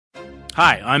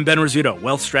Hi, I'm Ben Rizzuto,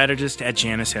 wealth strategist at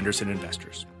Janus Henderson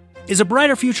Investors. Is a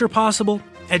brighter future possible?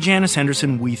 At Janus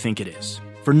Henderson, we think it is.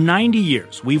 For 90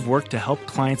 years, we've worked to help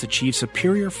clients achieve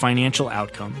superior financial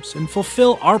outcomes and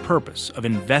fulfill our purpose of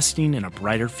investing in a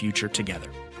brighter future together.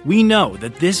 We know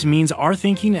that this means our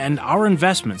thinking and our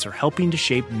investments are helping to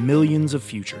shape millions of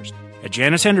futures. At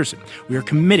Janus Henderson, we are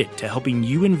committed to helping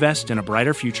you invest in a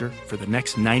brighter future for the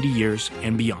next 90 years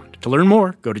and beyond. To learn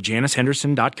more, go to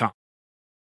janushenderson.com.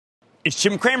 It's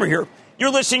Jim Cramer here. You're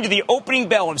listening to the opening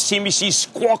bell of CNBC's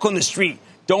Squawk on the Street.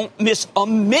 Don't miss a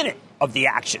minute of the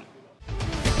action.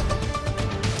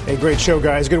 Hey, great show,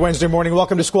 guys. Good Wednesday morning.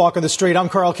 Welcome to Squawk on the Street. I'm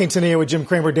Carl Quintanilla with Jim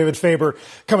Cramer, David Faber,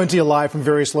 coming to you live from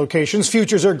various locations.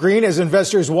 Futures are green as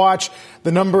investors watch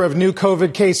the number of new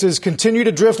COVID cases continue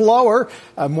to drift lower.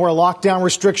 More lockdown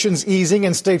restrictions easing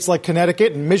in states like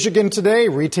Connecticut and Michigan today.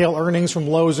 Retail earnings from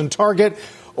Lowe's and Target.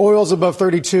 Oil's above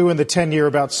 32 and the 10-year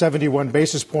about 71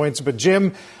 basis points. But,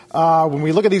 Jim, when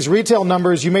we look at these retail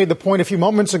numbers, you made the point a few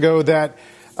moments ago that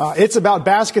it's about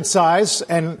basket size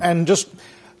and just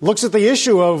looks at the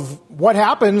issue of what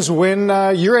happens when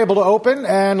you're able to open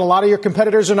and a lot of your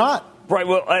competitors are not. Right.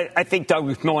 Well, I think Doug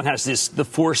McMillan has the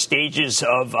four stages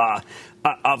of,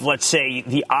 let's say,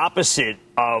 the opposite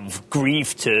of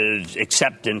grief to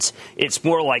acceptance. It's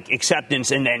more like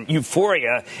acceptance and then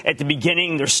euphoria. At the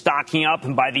beginning, they're stocking up,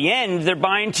 and by the end, they're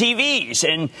buying TVs.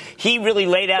 And he really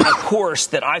laid out a course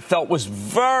that I felt was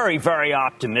very, very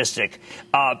optimistic,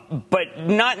 but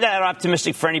not that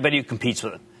optimistic for anybody who competes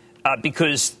with him.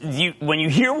 Because when you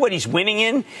hear what he's winning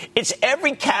in, it's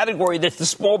every category that the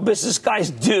small business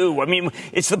guys do. I mean,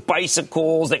 it's the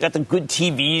bicycles. They got the good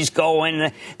TVs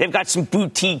going. They've got some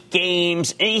boutique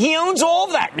games. And he owns all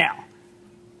that now.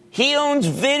 He owns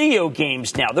video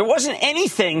games now. There wasn't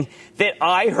anything that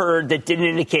I heard that didn't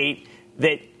indicate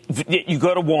that you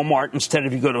go to Walmart instead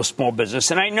of you go to a small business.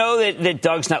 And I know that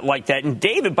Doug's not like that. And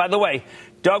David, by the way,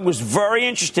 Doug was very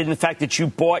interested in the fact that you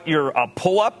bought your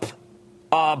pull-up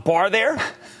bar there.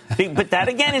 But that,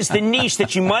 again, is the niche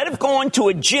that you might have gone to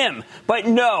a gym. But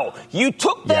no, you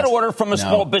took that order from a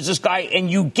small business guy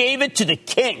and you gave it to the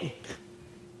king.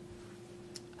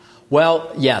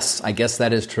 Well, yes, I guess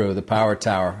that is true, the Power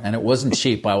Tower. And it wasn't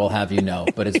cheap, I will have you know.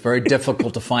 But it's very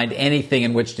difficult to find anything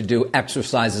in which to do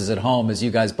exercises at home. As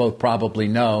you guys both probably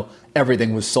know,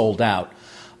 everything was sold out.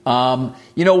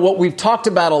 What we've talked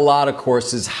about a lot, of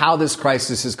course, is how this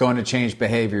crisis is going to change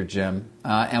behavior, Jim,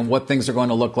 and what things are going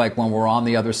to look like when we're on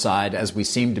the other side, as we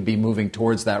seem to be moving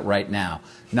towards that right now,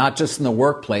 not just in the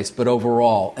workplace, but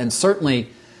overall. And certainly,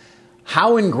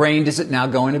 how ingrained is it now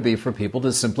going to be for people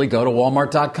to simply go to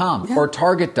Walmart.com or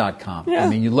Target.com? Yeah. I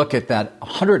mean, you look at that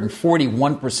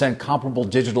 141% comparable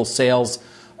digital sales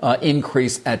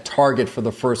increase at Target for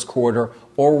the first quarter,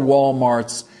 or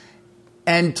Walmart's.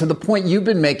 And to the point you've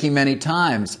been making many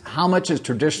times, how much is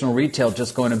traditional retail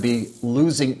just going to be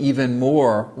losing even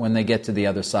more when they get to the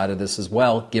other side of this as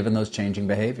well, given those changing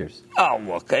behaviors? Oh,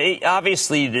 look,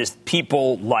 obviously there's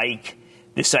people like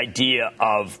this idea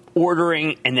of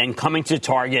ordering and then coming to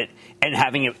Target and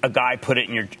having a guy put it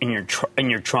in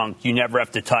your trunk. You never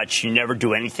have to touch. You never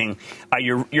do anything.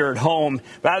 You're at home.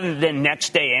 Rather than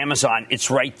next day Amazon,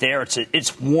 it's right there.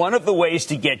 It's one of the ways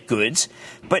to get goods.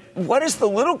 But what is the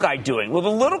little guy doing? Well, the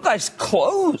little guy's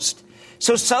closed.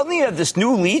 So suddenly you have this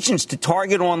new allegiance to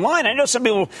Target online. I know some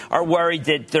people are worried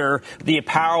that the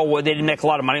apparel, they didn't make a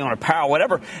lot of money on apparel,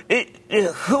 whatever.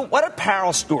 What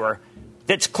apparel store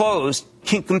that's closed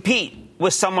can compete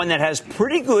with someone that has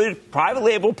pretty good private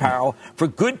label apparel for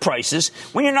good prices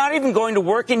when you're not even going to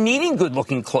work and needing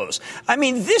good-looking clothes? I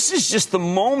mean, this is just the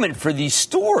moment for these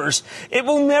stores. It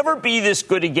will never be this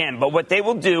good again. But what they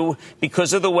will do,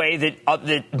 because of the way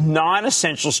that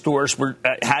non-essential stores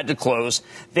had to close,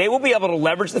 they will be able to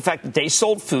leverage the fact that they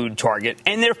sold food, Target,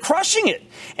 and they're crushing it.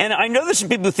 And I know there's some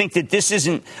people who think that this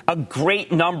isn't a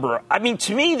great number. I mean,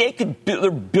 to me,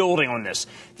 they're building on this.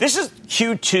 This is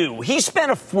Q2. He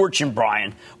spent a fortune,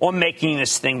 Brian, on making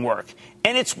this thing work.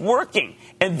 And it's working.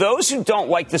 And those who don't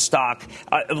like the stock,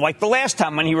 like the last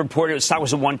time when he reported the stock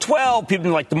was at 112, people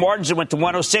didn't like the margins, it went to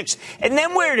 106. And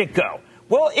then where did it go?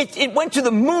 Well, it went to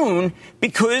the moon,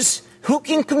 because who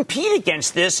can compete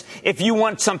against this if you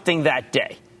want something that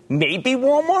day? Maybe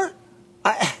Walmart?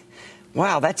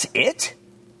 Wow, that's it?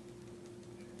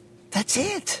 That's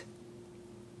it.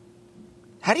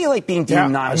 How do you like being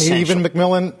deemed non-essential? I mean,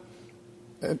 even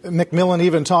McMillan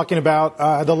even talking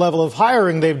about the level of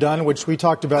hiring they've done, which we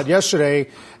talked about yesterday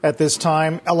at this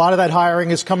time. A lot of that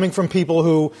hiring is coming from people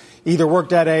who either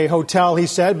worked at a hotel, he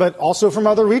said, but also from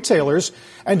other retailers.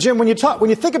 And Jim, when you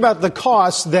think about the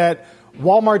costs that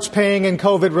Walmart's paying in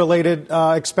COVID-related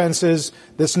expenses,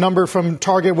 this number from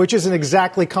Target, which isn't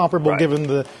exactly comparable given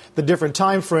the different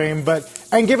time frame,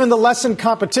 and given the lessened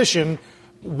competition,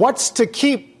 what's to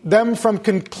keep them from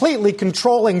completely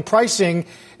controlling pricing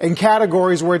in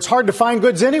categories where it's hard to find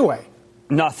goods anyway?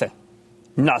 Nothing.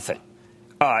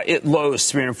 It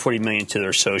Lowe's $340 million to their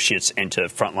associates and to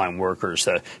frontline workers,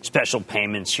 special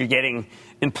payments. You're getting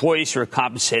employees who are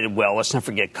compensated well. Let's not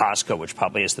forget Costco, which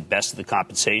probably has the best of the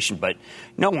compensation, but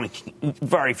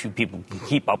very few people can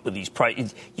keep up with these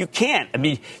prices. You can't. I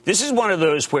mean, this is one of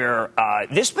those where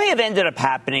this may have ended up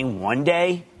happening one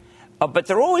day, but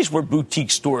there always were boutique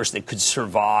stores that could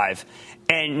survive.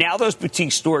 And now those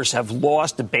boutique stores have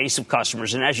lost a base of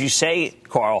customers. And as you say,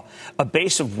 Carl, a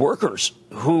base of workers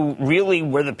who really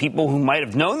were the people who might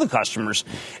have known the customers.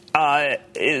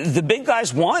 The big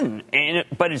guys won,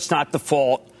 but it's not the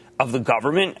fault of the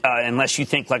government, unless you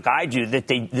think like I do, that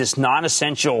this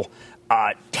non-essential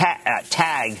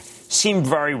tag seemed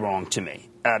very wrong to me.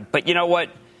 But you know what?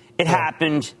 It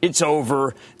happened. It's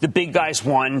over. The big guys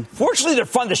won. Fortunately, they're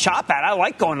fun to shop at. I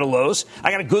like going to Lowe's.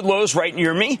 I got a good Lowe's right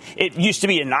near me. It used to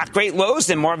be a not great Lowe's.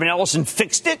 Then Marvin Ellison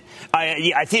fixed it.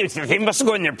 I think they must have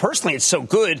gone there personally. It's so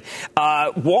good.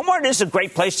 Walmart is a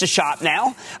great place to shop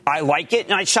now. I like it.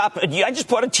 And I just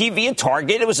bought a TV at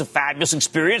Target. It was a fabulous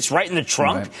experience right in the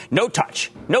trunk. Right. No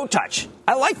touch.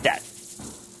 I like that.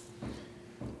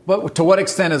 But to what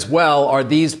extent as well are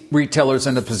these retailers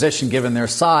in a position, given their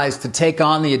size, to take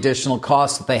on the additional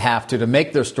costs that they have to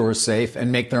make their stores safe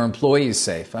and make their employees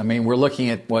safe? I mean, we're looking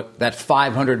at that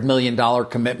 $500 million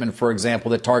commitment, for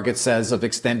example, that Target says of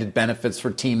extended benefits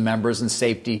for team members and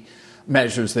safety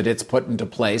measures that it's put into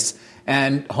place.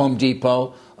 And Home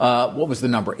Depot, what was the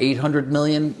number? 800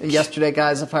 million yesterday,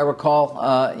 guys, if I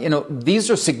recall.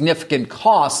 These are significant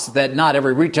costs that not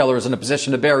every retailer is in a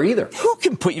position to bear either. Who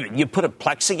can put you put a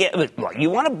plexiglass?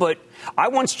 You want to put? I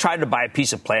once tried to buy a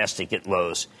piece of plastic at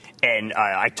Lowe's, and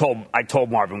I told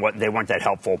Marvin they weren't that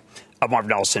helpful.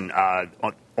 Marvin Ellison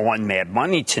on Mad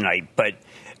Money tonight, but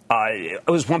it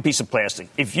was one piece of plastic.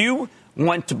 If you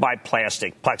want to buy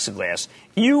plexiglass,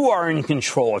 you are in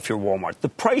control if you're Walmart. The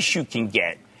price you can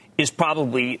get is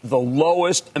probably the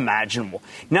lowest imaginable.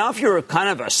 Now, if you're a kind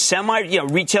of a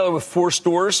retailer with 4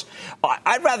 stores,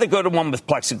 I'd rather go to one with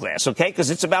plexiglass, okay? Because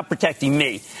it's about protecting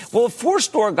me. Well, a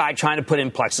 4-store guy trying to put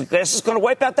in plexiglass is going to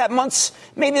wipe out that month's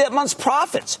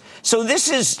profits. So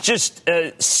this is just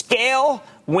scale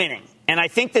winning. And I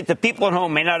think that the people at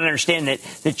home may not understand that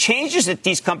the changes that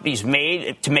these companies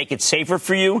made to make it safer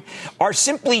for you are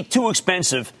simply too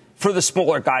expensive for the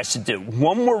smaller guys to do.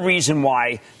 One more reason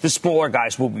why the smaller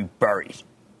guys will be buried.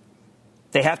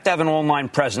 They have to have an online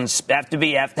presence. They have to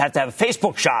have a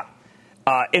Facebook shop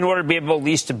in order to be able at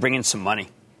least to bring in some money.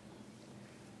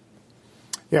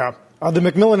 Yeah. The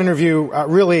McMillan interview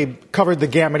really covered the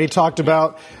gamut. He talked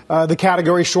about the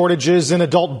category shortages in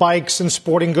adult bikes and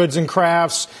sporting goods and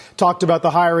crafts, talked about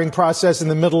the hiring process in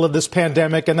the middle of this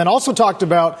pandemic, and then also talked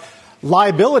about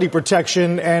liability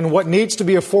protection and what needs to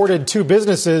be afforded to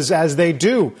businesses as they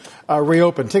do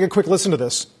reopen. Take a quick listen to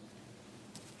this.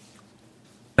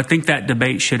 I think that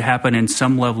debate should happen and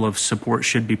some level of support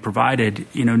should be provided.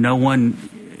 No one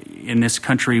in this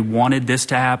country wanted this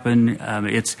to happen.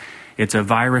 It's a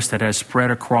virus that has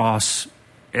spread across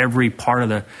every part of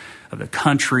the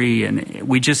country, and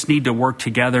we just need to work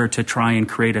together to try and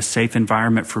create a safe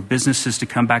environment for businesses to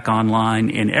come back online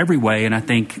in every way, and I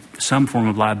think some form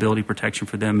of liability protection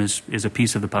for them is a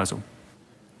piece of the puzzle.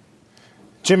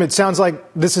 Jim, it sounds like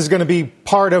this is going to be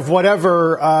part of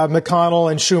whatever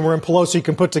McConnell and Schumer and Pelosi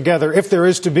can put together if there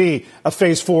is to be a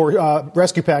Phase 4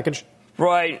 rescue package.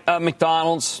 Right.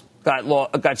 McDonald's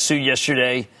got sued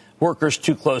yesterday. Workers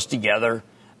too close together.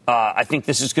 I think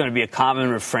this is going to be a common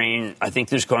refrain. I think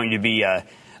there's going to be a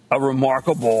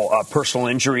remarkable personal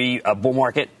injury bull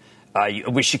market. I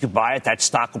wish you could buy it. That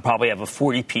stock will probably have a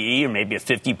 40 PE or maybe a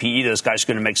 50 PE. Those guys are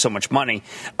going to make so much money.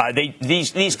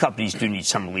 These companies do need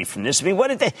some relief from this. I mean,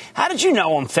 how did you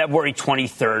know on February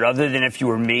 23rd, other than if you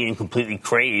were me and completely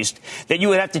crazed, that you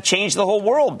would have to change the whole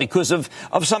world because of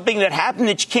something that happened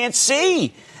that you can't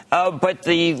see? But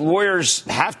the lawyers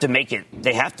have to make it.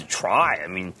 They have to try. I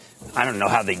mean, I don't know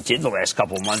how they did the last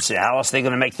couple of months. How else are they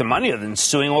going to make the money other than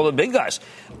suing all the big guys?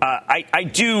 I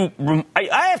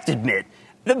have to admit,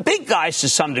 the big guys, to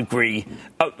some degree,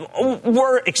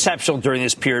 were exceptional during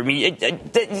this period. I mean,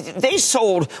 they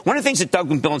sold. One of the things that Doug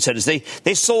McMillan said is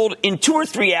they sold in 2 or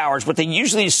 3 hours what they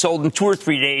usually sold in 2 or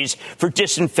 3 days for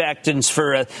disinfectants,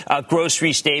 for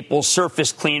grocery staples,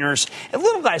 surface cleaners. And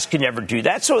little guys could never do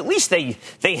that. So at least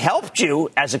they helped you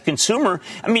as a consumer.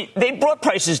 I mean, they brought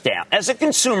prices down. As a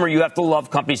consumer, you have to love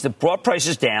companies that brought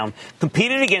prices down,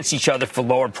 competed against each other for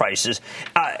lower prices,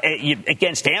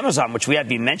 against Amazon, which we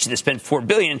haven't even mentioned, they spent $4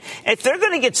 billion. If they're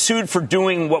going to get sued for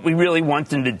doing what we really want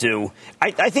them to do,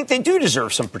 I think they do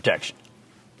deserve some protection.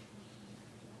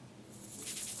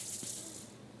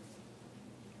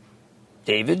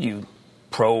 David, you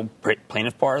pro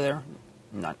plaintiff bar there?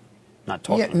 Not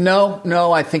talking. Yeah,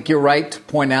 no, I think you're right to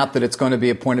point out that it's going to be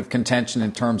a point of contention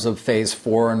in terms of phase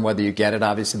 4 and whether you get it.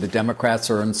 Obviously, the Democrats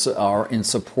are in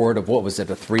support of, what was it,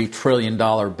 a $3 trillion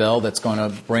bill that's going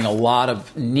to bring a lot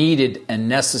of needed and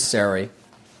necessary,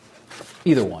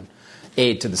 either one,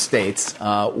 aid to the states,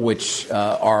 which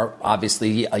are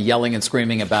obviously yelling and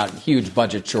screaming about huge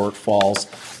budget shortfalls.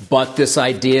 But this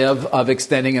idea of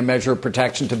extending a measure of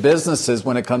protection to businesses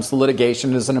when it comes to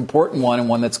litigation is an important one, and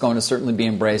one that's going to certainly be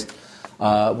embraced,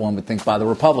 one would think, by the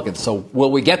Republicans. So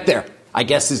will we get there, I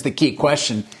guess, is the key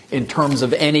question in terms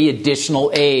of any additional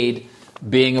aid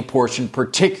being apportioned,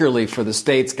 particularly for the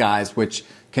states, guys, which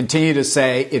continue to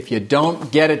say, if you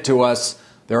don't get it to us,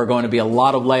 there are going to be a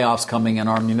lot of layoffs coming in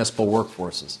our municipal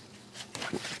workforces.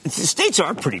 The states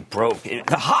are pretty broke.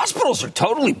 The hospitals are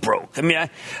totally broke. I mean,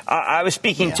 I was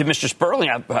speaking to Mr. Sperling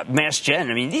at Mass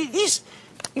Gen. I mean, these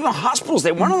hospitals,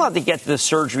 they weren't allowed to get the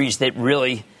surgeries that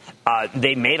really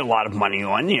they made a lot of money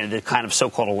on, the kind of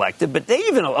so-called elective. But they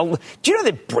even, do you know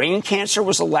that brain cancer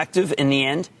was elective in the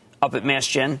end up at Mass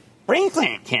Gen? Brain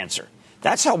cancer.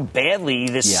 That's how badly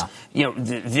this,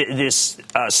 this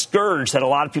scourge that a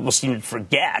lot of people seem to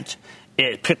forget,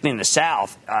 particularly in the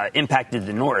South, impacted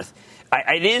the North.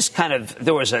 It is kind of,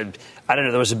 there was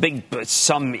a big,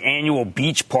 some annual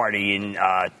beach party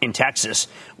in Texas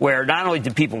where not only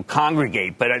did people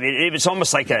congregate, but I mean, it was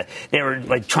almost like they were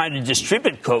like trying to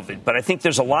distribute COVID. But I think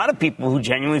there's a lot of people who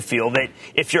genuinely feel that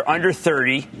if you're under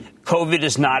 30, COVID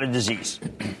is not a disease.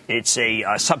 It's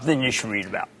something you should read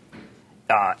about.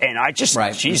 And I just,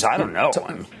 geez, I don't know.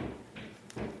 I mean,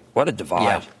 what a divide.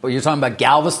 Yeah. Well, you're talking about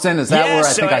Galveston? Is that where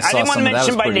I think I saw didn't want to some of that?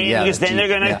 mention by name because then they're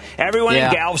going to, everyone in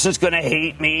Galveston's going to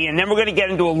hate me. And then we're going to get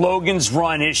into a Logan's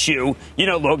Run issue. You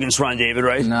know Logan's Run, David,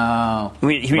 right? No.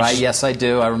 Yes, I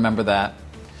do. I remember that.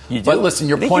 But listen,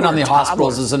 your point on the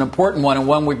hospitals is an important one, and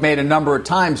one we've made a number of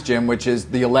times, Jim, which is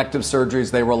the elective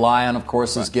surgeries they rely on, of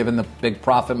course, is given the big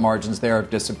profit margins there have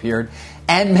disappeared.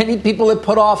 And many people have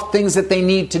put off things that they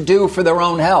need to do for their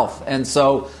own health. And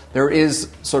so there is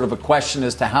sort of a question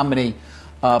as to how many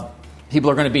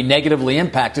people are going to be negatively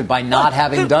impacted by not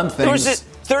having done things. There was a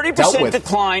 30%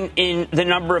 decline in the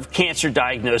number of cancer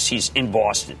diagnoses in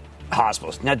Boston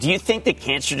hospitals. Now, do you think that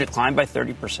cancer declined by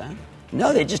 30%?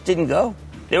 No, they just didn't go.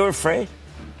 They were afraid.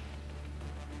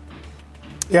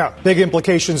 Yeah, big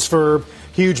implications for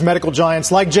huge medical giants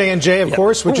like J&J, of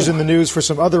course, which is in the news for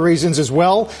some other reasons as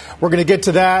well. We're going to get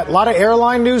to that. A lot of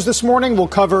airline news this morning. We'll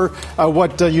cover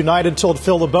what United told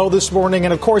Phil LeBeau this morning.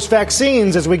 And, of course,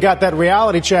 vaccines, as we got that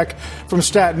reality check from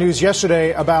Stat News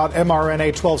yesterday about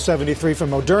mRNA 1273 from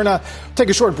Moderna. Take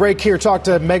a short break here. Talk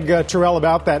to Meg Terrell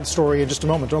about that story in just a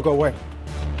moment. Don't go away.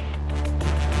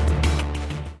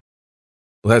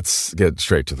 Let's get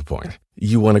straight to the point.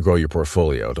 You want to grow your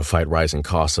portfolio to fight rising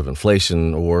costs of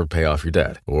inflation or pay off your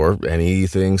debt or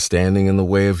anything standing in the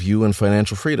way of you and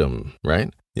financial freedom,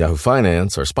 right? Yahoo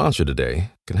Finance, our sponsor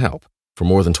today, can help. For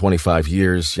more than 25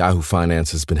 years, Yahoo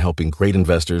Finance has been helping great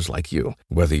investors like you.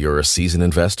 Whether you're a seasoned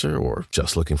investor or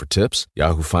just looking for tips,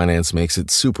 Yahoo Finance makes it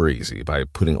super easy by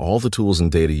putting all the tools and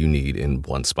data you need in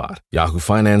one spot. Yahoo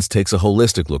Finance takes a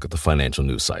holistic look at the financial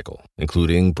news cycle,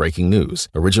 including breaking news,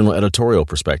 original editorial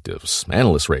perspectives,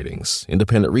 analyst ratings,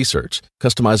 independent research,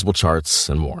 customizable charts,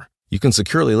 and more. You can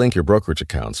securely link your brokerage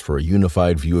accounts for a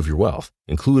unified view of your wealth,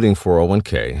 including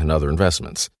 401k and other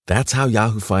investments. That's how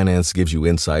Yahoo Finance gives you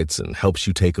insights and helps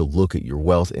you take a look at your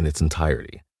wealth in its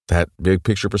entirety. That big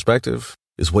picture perspective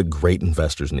is what great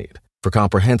investors need. For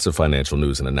comprehensive financial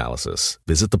news and analysis,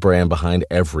 visit the brand behind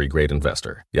every great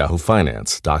investor,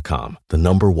 yahoofinance.com, the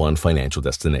 #1 financial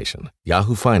destination,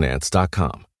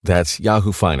 yahoofinance.com. That's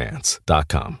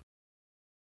yahoofinance.com.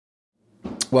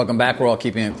 Welcome back. We're all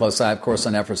keeping a close eye, of course,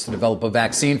 on efforts to develop a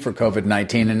vaccine for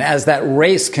COVID-19. And as that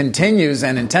race continues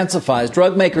and intensifies,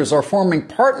 drug makers are forming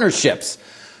partnerships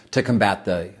to combat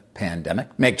the pandemic.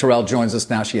 Meg Terrell joins us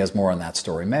now. She has more on that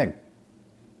story. Meg.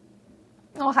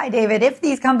 Oh, hi, David. If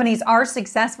these companies are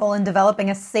successful in developing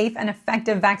a safe and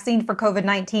effective vaccine for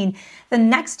COVID-19, the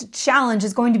next challenge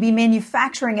is going to be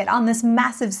manufacturing it on this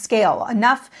massive scale,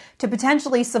 enough to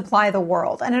potentially supply the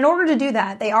world. And in order to do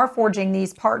that, they are forging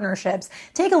these partnerships.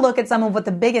 Take a look at some of what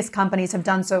the biggest companies have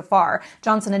done so far.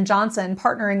 Johnson & Johnson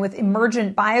partnering with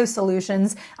Emergent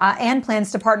Biosolutions and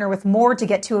plans to partner with more to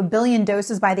get to 1 billion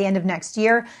doses by the end of next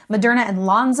year. Moderna and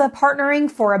Lonza partnering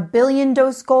for a 1 billion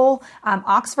dose goal.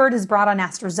 Oxford has brought on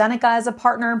AstraZeneca as a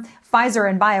partner. Pfizer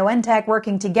and BioNTech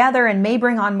working together and may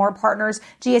bring on more partners.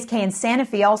 GSK and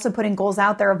Sanofi also putting goals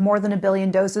out there of more than 1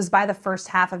 billion doses by the first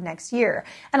half of next year.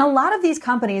 And a lot of these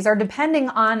companies are depending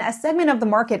on a segment of the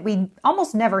market we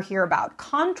almost never hear about,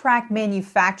 contract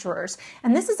manufacturers.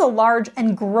 And this is a large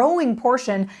and growing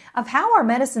portion of how our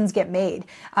medicines get made.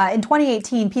 In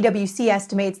 2018, PwC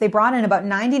estimates they brought in about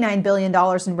 $99 billion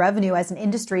in revenue as an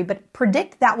industry, but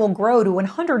predict that will grow to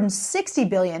 $160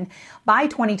 billion by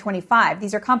 2025.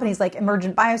 These are companies like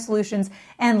Emergent Biosolutions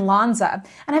and Lonza.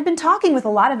 And I've been talking with a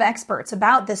lot of experts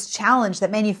about this challenge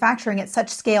that manufacturing at such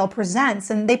scale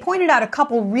presents, and they pointed out a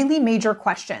couple really major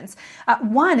questions.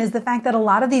 One is the fact that a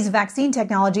lot of these vaccine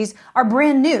technologies are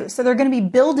brand new, so they're going to be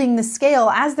building the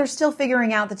scale as they're still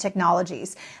figuring out the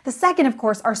technologies. The second, of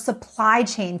course, are supply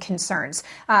chain concerns.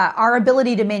 Our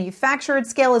ability to manufacture at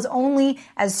scale is only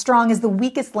as strong as the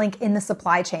weakest link in the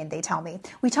supply chain, they tell me.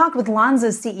 We talked with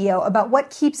Lonza's CEO about what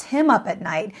keeps him up at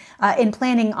night in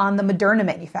planning on the Moderna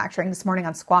manufacturing this morning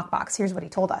on Squawk Box. Here's what he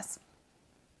told us.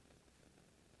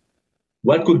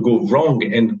 What could go wrong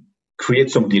and create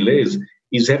some delays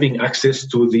is having access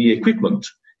to the equipment.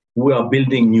 We are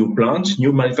building new plants,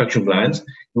 new manufacturing lines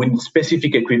with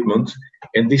specific equipment,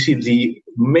 and this is the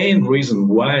main reason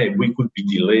why we could be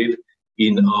delayed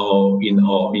in our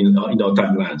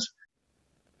timelines.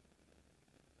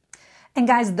 And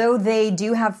guys, though they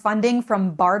do have funding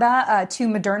from BARDA to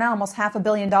Moderna, almost $500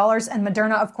 million, and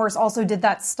Moderna, of course, also did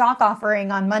that stock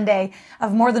offering on Monday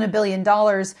of more than $1 billion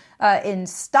in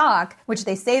stock, which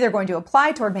they say they're going to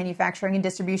apply toward manufacturing and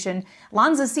distribution.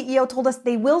 Lonza's CEO told us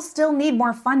they will still need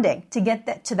more funding to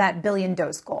get to that 1 billion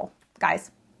dose goal.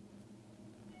 Guys.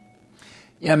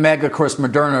 Yeah, Meg, of course,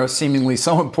 Moderna is seemingly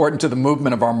so important to the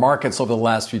movement of our markets over the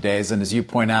last few days. And as you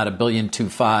point out, $1.25 billion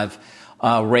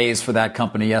raise for that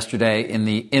company yesterday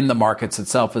in the markets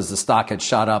itself as the stock had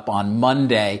shot up on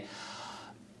Monday.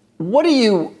 What do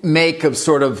you make of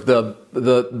sort of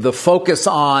the focus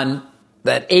on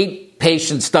that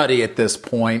 8-patient study at this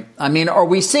point? I mean, are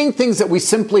we seeing things that we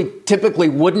simply typically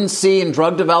wouldn't see in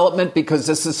drug development because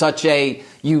this is such a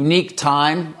unique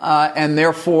time, and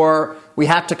therefore we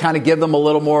have to kind of give them a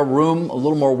little more room, a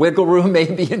little more wiggle room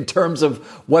maybe in terms of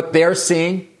what they're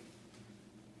seeing?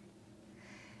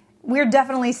 We're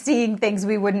definitely seeing things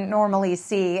we wouldn't normally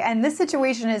see. And this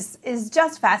situation is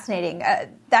just fascinating.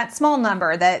 That small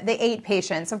number, the 8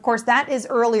 patients, of course, that is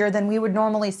earlier than we would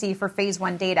normally see for phase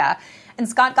 1 data. And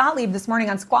Scott Gottlieb this morning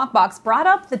on Squawk Box brought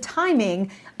up the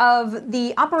timing of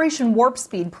the Operation Warp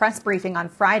Speed press briefing on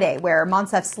Friday, where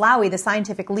Moncef Slaoui, the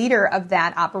scientific leader of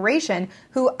that operation,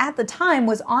 who at the time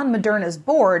was on Moderna's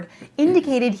board,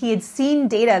 indicated he had seen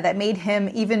data that made him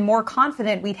even more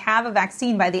confident we'd have a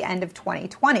vaccine by the end of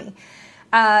 2020.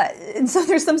 And so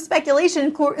there's some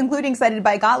speculation, including cited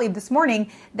by Gottlieb this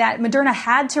morning, that Moderna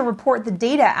had to report the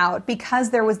data out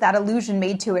because there was that allusion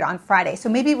made to it on Friday. So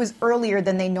maybe it was earlier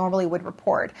than they normally would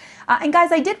report. And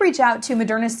guys, I did reach out to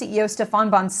Moderna's CEO,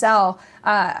 Stéphane Bancel,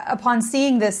 upon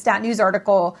seeing this Stat News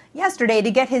article yesterday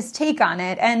to get his take on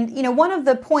it. And, you know, one of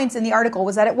the points in the article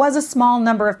was that it was a small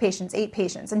number of patients, 8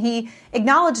 patients. And he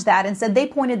acknowledged that and said they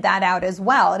pointed that out as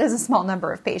well. It is a small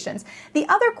number of patients. The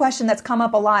other question that's come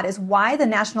up a lot is why the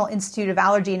National Institute of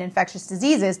Allergy and Infectious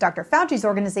Diseases, Dr. Fauci's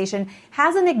organization,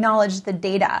 hasn't acknowledged the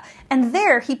data. And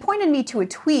there, he pointed me to a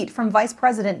tweet from Vice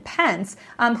President Pence,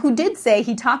 who did say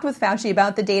he talked with Fauci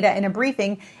about the data in a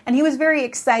briefing, and he was very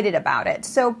excited about it.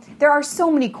 So there are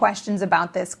so many questions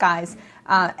about this, guys,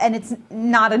 and it's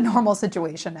not a normal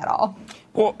situation at all.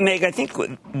 Well, Meg, I think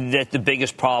that the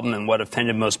biggest problem and what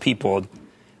offended most people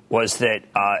was that,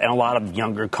 and a lot of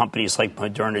younger companies like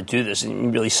Moderna do this,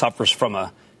 and really suffers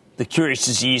from the curious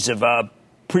disease of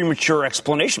premature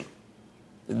explanation.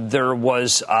 There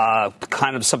was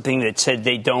kind of something that said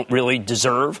they don't really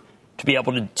deserve to be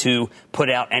able to put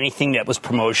out anything that was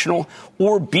promotional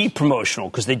or be promotional,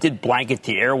 because they did blanket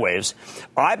the airwaves.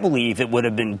 I believe it would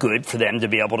have been good for them to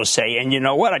be able to say, and you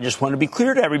know what, I just want to be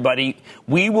clear to everybody,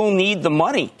 we will need the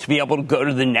money to be able to go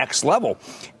to the next level.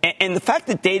 And the fact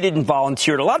that they didn't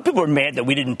volunteer, a lot of people are mad that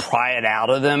we didn't pry it out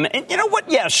of them. And you know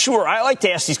what? Yeah, sure. I like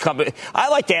to ask these companies, I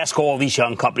like to ask all these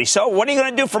young companies, so what are you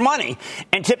going to do for money?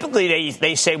 And typically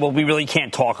they say, well, we really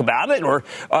can't talk about it, or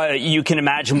you can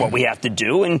imagine what we have to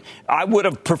do. And I would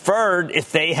have preferred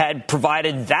if they had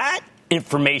provided that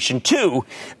information too.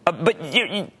 But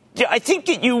I think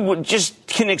that you just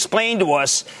can explain to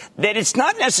us that it's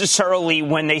not necessarily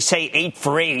when they say 8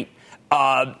 for 8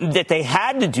 that they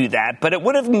had to do that, but it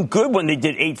would have been good when they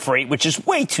did 8 for 8, which is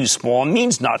way too small and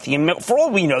means nothing. And for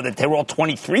all we know that they were all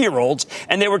 23-year-olds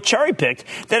and they were cherry-picked,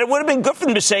 that it would have been good for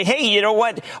them to say, hey, you know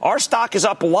what, our stock is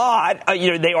up a lot.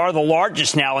 They are the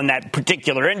largest now in that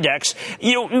particular index.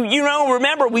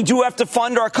 Remember, we do have to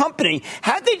fund our company.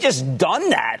 Had they just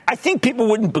done that, I think people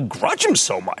wouldn't begrudge them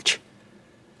so much.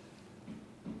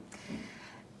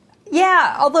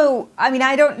 Yeah, although, I mean,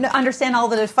 I don't understand all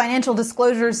the financial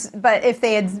disclosures, but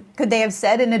could they have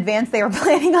said in advance they were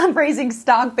planning on raising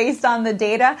stock based on the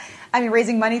data? I mean,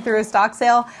 raising money through a stock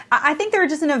sale? I think they're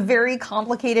just in a very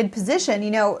complicated position.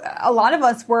 A lot of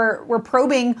us were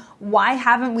probing, why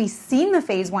haven't we seen the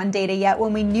phase 1 data yet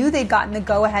when we knew they'd gotten the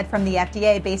go-ahead from the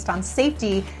FDA based on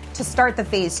safety to start the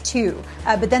phase 2.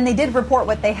 But then they did report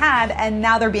what they had, and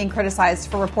now they're being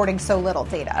criticized for reporting so little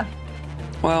data.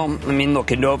 Well, I mean,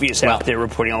 look, Innovia's out there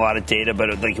reporting a lot of data,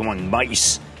 but like on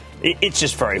mice, it's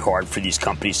just very hard for these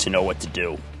companies to know what to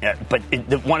do. But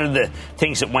one of the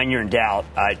things that when you're in doubt,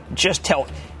 just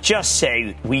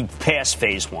say we passed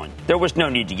phase 1. There was no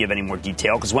need to give any more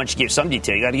detail, because once you give some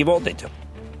detail, you got to give all detail.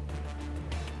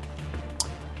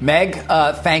 Meg,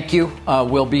 thank you.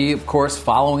 We'll be, of course,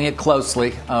 following it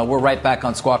closely. We're right back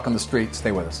on Squawk on the Street.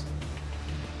 Stay with us.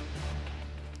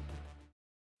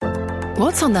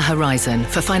 What's on the horizon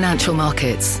for financial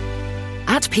markets?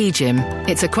 At PGIM,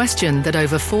 it's a question that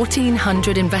over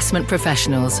 1,400 investment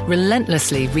professionals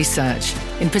relentlessly research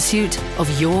in pursuit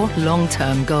of your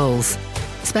long-term goals.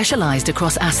 Specialized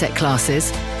across asset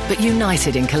classes, but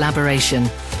united in collaboration,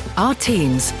 our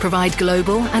teams provide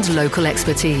global and local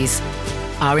expertise.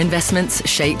 Our investments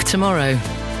shape tomorrow,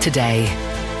 today.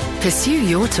 Pursue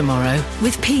your tomorrow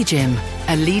with PGIM,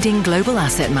 a leading global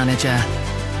asset manager.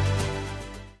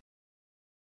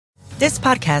 This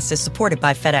podcast is supported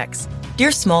by FedEx.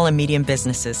 Dear small and medium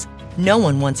businesses, no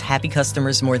one wants happy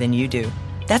customers more than you do.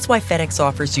 That's why FedEx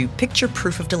offers you picture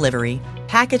proof of delivery,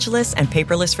 packageless and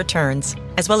paperless returns,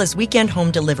 as well as weekend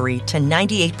home delivery to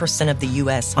 98% of the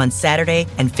U.S. on Saturday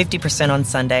and 50% on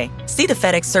Sunday. See the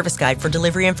FedEx service guide for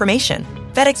delivery information.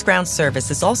 FedEx Ground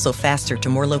service is also faster to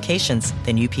more locations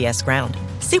than UPS Ground.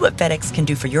 See what FedEx can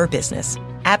do for your business.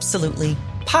 Absolutely,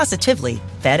 positively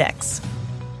FedEx.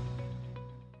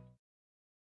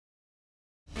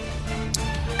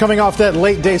 Coming off that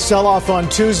late-day sell-off on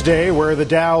Tuesday, where the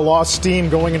Dow lost steam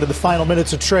going into the final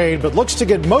minutes of trade, but looks to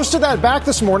get most of that back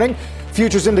this morning.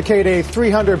 Futures indicate a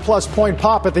 300-plus point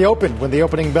pop at the open when the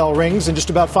opening bell rings in just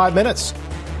about 5 minutes.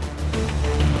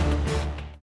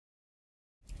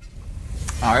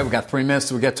 All right, we've got 3 minutes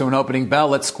till we get to an opening bell.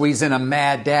 Let's squeeze in a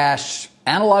mad dash.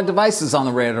 Analog Devices on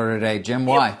the radar today. Jim,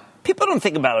 why? People don't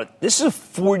think about it. This is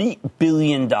a $40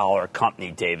 billion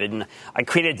company, David. And I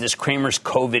created this Cramer's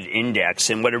COVID index.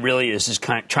 And what it really is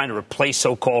kind of trying to replace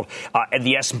so-called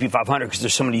the S&P 500, because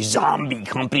there's so many zombie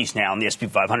companies now in the S&P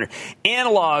 500.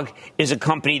 Analog is a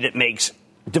company that makes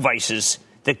devices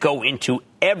that go into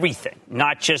everything,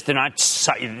 not just they're not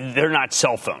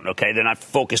cell phone. OK, they're not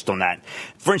focused on that.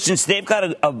 For instance, they've got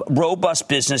a robust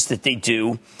business that they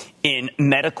do in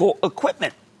medical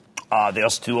equipment. They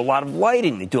also do a lot of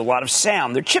lighting. They do a lot of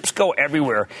sound. Their chips go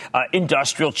everywhere,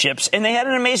 industrial chips, and they had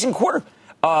an amazing quarter.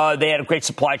 They had a great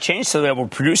supply chain, so they were able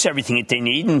to produce everything that they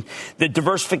need. And the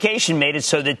diversification made it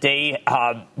so that they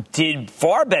did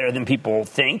far better than people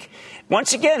think.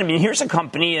 Once again, I mean, here's a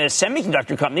company, a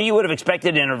semiconductor company, you would have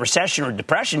expected in a recession or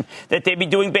depression that they'd be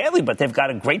doing badly, but they've got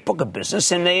a great book of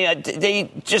business, and they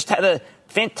just had a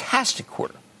fantastic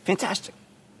quarter. Fantastic.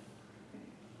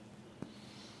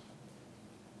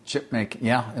 Chip making,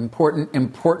 yeah,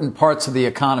 important parts of the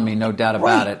economy, no doubt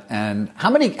about it. And how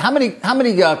many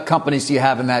companies do you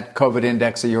have in that COVID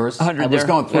index of yours? 100. I was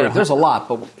going through it. There's a lot,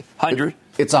 but 100.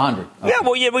 It's 100. Okay.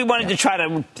 Yeah, we wanted to try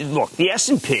to look. The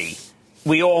S&P,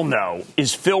 we all know,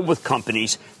 is filled with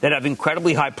companies that have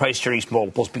incredibly high price earnings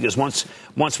multiples, because once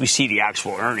we see the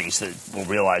actual earnings, that we'll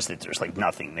realize that there's like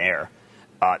nothing there.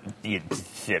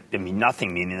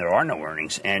 nothing, meaning there are no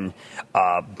earnings, and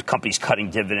companies cutting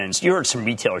dividends. You heard some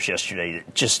retailers yesterday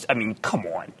that come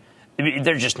on.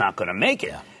 They're just not going to make it.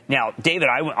 Yeah. Now, David,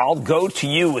 I'll go to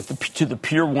you to the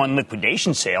Pier 1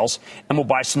 liquidation sales, and we'll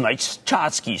buy some nice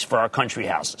tchotchkes for our country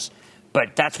houses.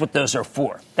 But that's what those are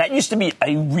for. That used to be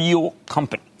a real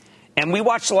company. And we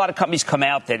watched a lot of companies come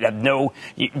out that have will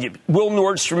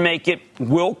Nordstrom make it?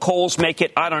 Will Kohl's make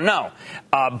it? I don't know.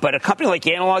 But a company like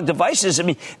Analog Devices,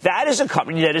 that is a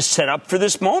company that is set up for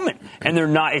this moment. And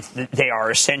they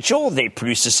are essential. They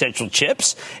produce essential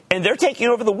chips. And they're taking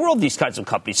over the world, these kinds of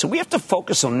companies. So we have to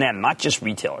focus on them, not just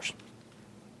retailers.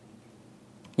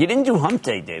 You didn't do Hump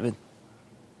Day, David.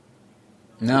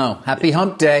 No. Happy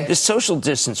Hump Day. This social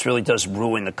distance really does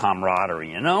ruin the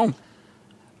camaraderie, I don't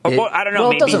know.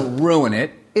 Well, it doesn't ruin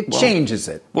it. It changes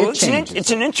it. Well, it's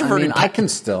an introverted. I can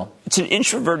still. It's an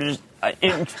introverted.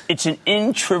 It's an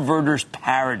introverter's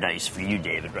paradise for you,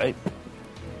 David. Right?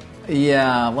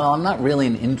 Yeah. Well, I'm not really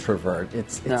an introvert.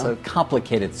 It's a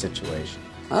complicated situation.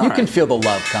 You can feel the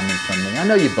love coming from me. I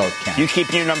know you both can. You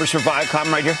keeping your numbers for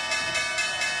Viacom right here,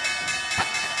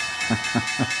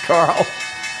 Carl?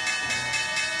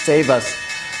 Save us.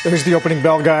 There's the opening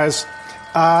bell, guys.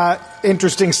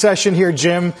 Interesting session here,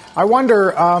 Jim. I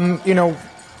wonder,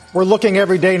 we're looking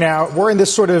every day now. We're in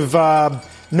this sort of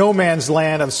no man's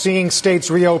land of seeing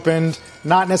states reopened,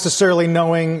 not necessarily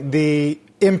knowing the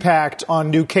impact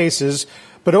on new cases.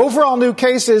 But overall new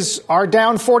cases are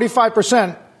down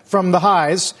 45% from the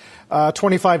highs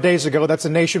 25 days ago. That's a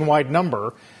nationwide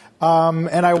number.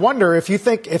 And I wonder if you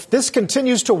think if this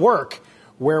continues to work,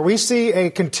 where we see a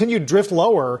continued drift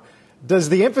lower, does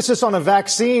the emphasis on a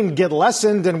vaccine get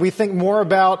lessened and we think more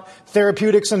about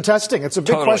therapeutics and testing? It's a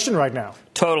big question right now.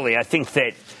 Totally. I think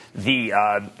that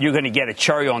you're going to get a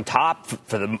cherry on top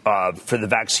for the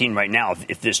vaccine right now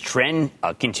if this trend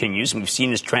continues, and we've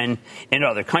seen this trend in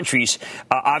other countries.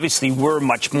 Obviously, we're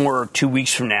much more 2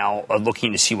 weeks from now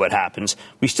looking to see what happens.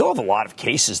 We still have a lot of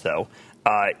cases, though.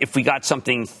 If we got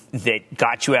something that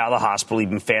got you out of the hospital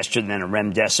even faster than a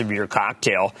remdesivir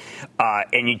cocktail,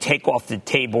 and you take off the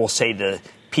table, say, the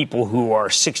people who are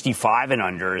 65 and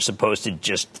under as opposed to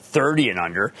just 30 and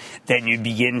under, then you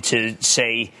begin to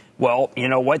say, well, you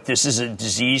know what? This is a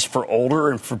disease for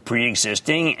older and for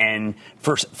pre-existing and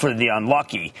for the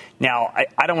unlucky. Now,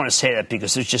 I don't want to say that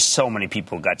because there's just so many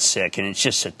people who got sick, and it's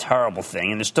just a terrible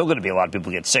thing. And there's still going to be a lot of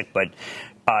people who get sick, but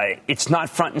it's not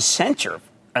front and center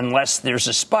unless there's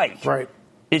a spike. Right.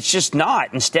 It's just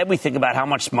not. Instead, we think about how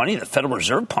much money the Federal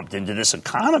Reserve pumped into this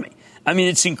economy.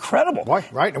 It's incredible.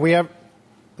 Right. We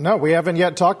haven't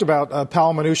yet talked about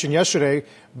Powell Mnuchin yesterday.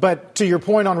 But to your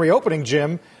point on reopening,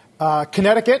 Jim,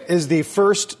 Connecticut is the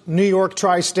first New York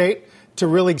tri-state to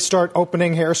really start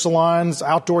opening hair salons,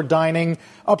 outdoor dining.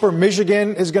 Upper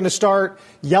Michigan is going to start,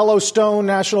 Yellowstone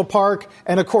National Park,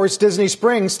 and, of course, Disney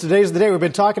Springs. Today's the day. We've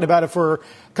been talking about it for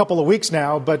a couple of weeks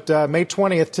now, but May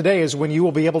 20th today is when you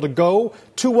will be able to go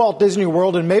to Walt Disney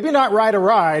World and maybe not ride a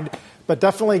ride, but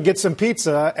definitely get some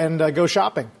pizza and go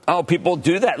shopping. Oh, people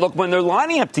do that. Look, when they're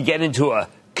lining up to get into a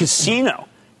casino,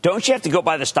 don't you have to go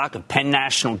by the stock of Penn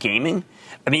National Gaming?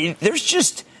 There's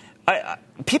just...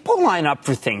 people line up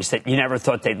for things that you never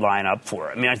thought they'd line up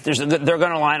for. They're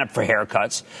going to line up for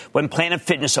haircuts. When Planet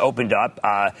Fitness opened up,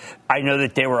 I know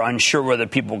that they were unsure whether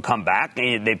people would come back.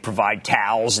 They provide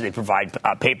towels, they provide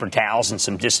paper towels and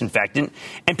some disinfectant,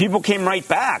 and people came right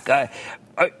back.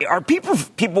 Are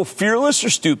people fearless or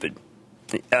stupid?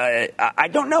 I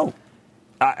don't know.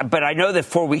 But I know that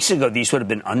 4 weeks ago, these would have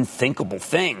been unthinkable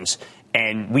things.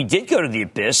 And we did go to the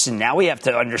abyss, and now we have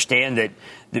to understand that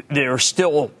there are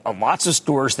still lots of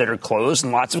stores that are closed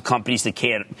and lots of companies that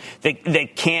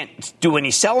can't do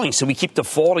any selling. So we keep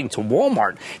defaulting to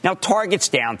Walmart. Now, Target's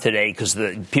down today because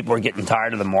the people are getting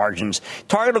tired of the margins.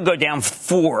 Target will go down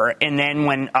 4, and then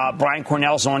when Brian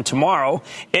Cornell's on tomorrow,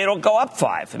 it'll go up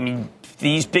 5.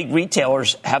 These big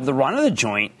retailers have the run of the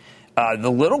joint. The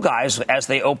little guys, as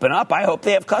they open up, I hope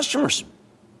they have customers.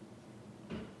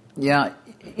 Yeah.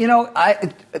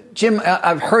 Jim,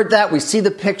 I've heard that. We see the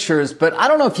pictures, but I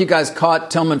don't know if you guys caught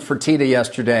Tillman Fertitta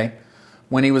yesterday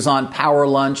when he was on Power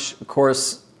Lunch. Of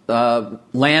course,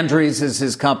 Landry's is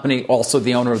his company, also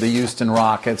the owner of the Houston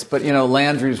Rockets. But,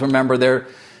 Landry's, remember,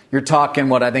 you're talking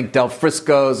what I think Del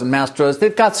Frisco's and Mastro's.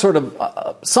 They've got sort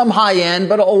of some high end,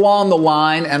 but along the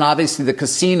line, and obviously the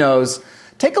casinos.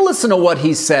 Take a listen to what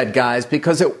he said, guys,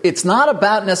 because it's not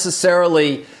about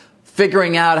necessarily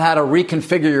figuring out how to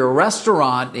reconfigure your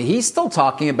restaurant. He's still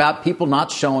talking about people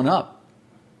not showing up.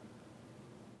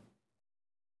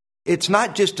 It's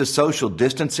not just a social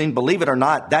distancing. Believe it or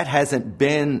not, that hasn't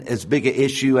been as big an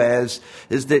issue as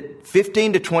is that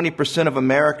 15 to 20% of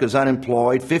America is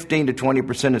unemployed, 15 to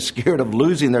 20% is scared of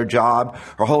losing their job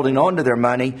or holding on to their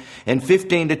money, and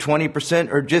 15 to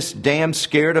 20% are just damn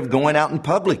scared of going out in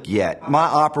public yet. My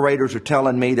operators are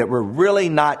telling me that we're really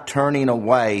not turning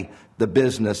away the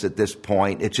business at this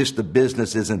point. It's just the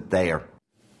business isn't there.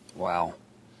 Wow.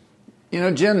 You know,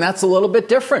 Jim, that's a little bit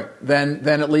different than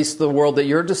at least the world that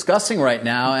you're discussing right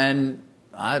now. And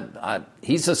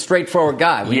he's a straightforward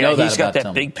guy. We know that he's got about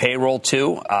that big payroll,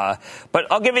 too. But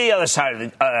I'll give you the other side of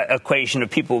the equation of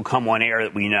people who come on air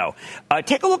that we know.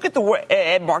 Take a look at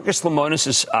Ed Marcus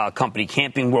Lemonis's company,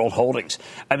 Camping World Holdings.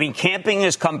 I mean, camping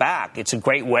has come back. It's a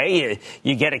great way.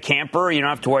 You get a camper. You don't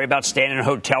have to worry about staying in a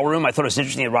hotel room. I thought it was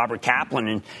interesting that Robert Kaplan,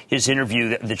 in his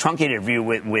interview, the truncated interview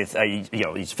with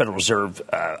he's a Federal Reserve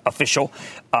official,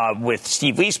 with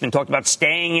Steve Leisman, talked about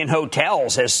staying in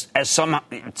hotels as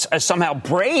somehow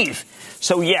brave.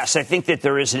 So, yes, I think that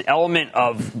there is an element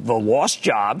of the lost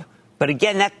job. But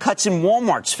again, that cuts in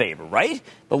Walmart's favor, right?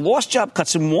 The lost job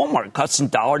cuts in Walmart, cuts in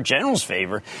Dollar General's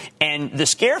favor. And the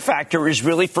scare factor is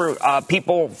really for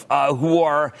people who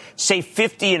are, say,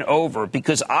 50 and over,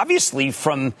 because obviously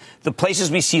from the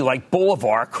places we see like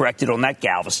Boulevard, corrected on that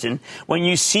Galveston, when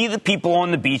you see the people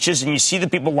on the beaches and you see the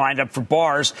people lined up for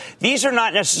bars, these are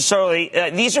not necessarily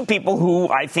these are people who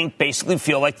I think basically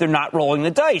feel like they're not rolling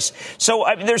the dice. So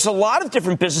there's a lot of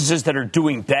different businesses that are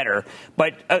doing better.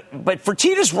 But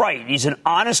Fertitta's right. He's an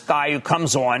honest guy who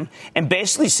comes on and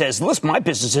basically says, listen, my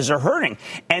businesses are hurting.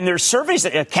 And there's surveys,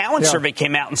 a Cowen survey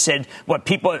came out and said,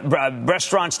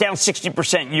 restaurants down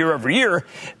 60% year over year.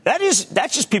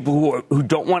 That's just people who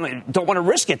don't want to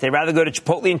risk it. They'd rather go to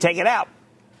Chipotle and take it out.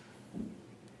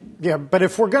 Yeah, but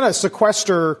if we're going to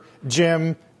sequester,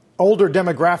 Jim, older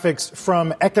demographics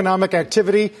from economic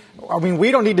activity, I mean, we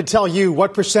don't need to tell you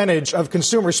what percentage of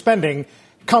consumer spending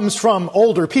comes from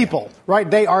older people, right?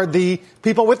 They are the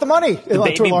people with the money to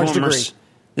a large degree.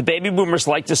 The baby boomers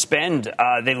like to spend.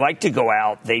 They like to go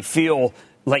out. They feel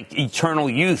like eternal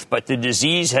youth, but the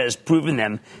disease has proven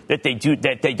them that they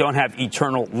don't have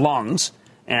eternal lungs.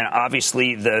 And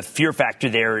obviously, the fear factor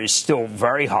there is still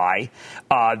very high.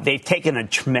 They've taken a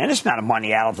tremendous amount of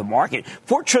money out of the market,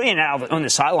 $4 trillion out on the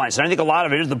sidelines. And I think a lot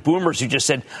of it is the boomers who just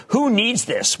said, who needs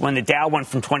this when the Dow went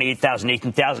from 28,000 to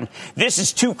 18,000? This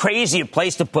is too crazy a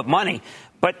place to put money.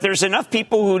 But there's enough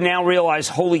people who now realize,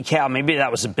 holy cow, maybe that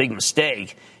was a big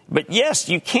mistake. But, yes,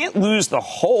 you can't lose the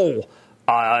whole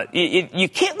you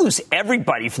can't lose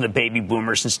everybody from the baby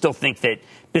boomers and still think that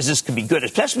business could be good,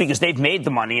 especially because they've made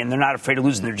the money and they're not afraid of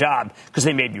losing their job because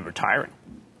they may be retiring.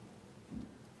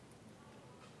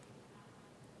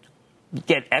 You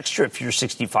get extra if you're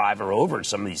 65 or over in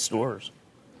some of these stores.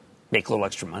 Make a little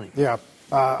extra money. Yeah.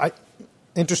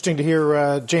 Interesting to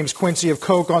hear James Quincy of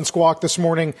Coke on Squawk this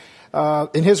morning,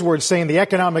 in his words, saying the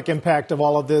economic impact of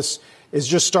all of this is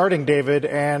just starting, David.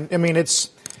 And, I mean, it's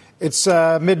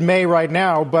mid-May right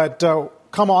now, but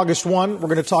come August 1, we're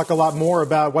going to talk a lot more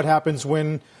about what happens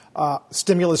when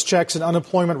stimulus checks and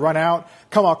unemployment run out.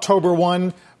 Come October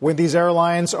 1, when these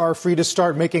airlines are free to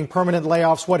start making permanent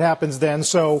layoffs, what happens then?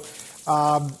 So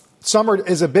summer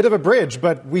is a bit of a bridge,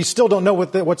 but we still don't know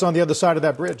what's on the other side of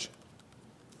that bridge.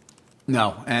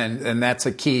 No, and that's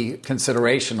a key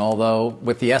consideration, although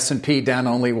with the S&P down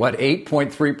only,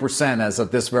 8.3% as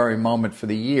of this very moment for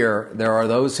the year, there are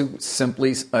those who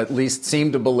simply at least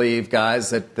seem to believe, guys,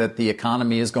 that the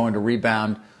economy is going to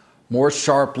rebound more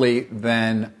sharply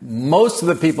than most of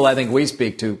the people I think we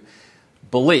speak to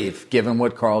believe, given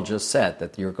what Carl just said,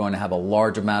 that you're going to have a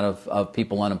large amount of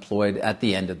people unemployed at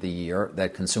the end of the year,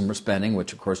 that consumer spending,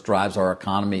 which of course drives our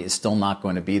economy, is still not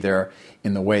going to be there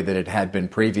in the way that it had been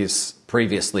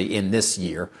previously in this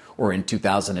year or in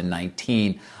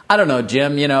 2019. I don't know,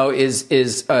 Jim,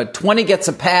 is 20 gets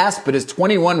a pass, but is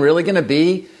 21 really going to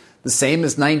be the same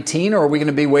as 19, or are we going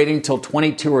to be waiting till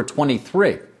 22 or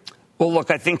 23? Well, look,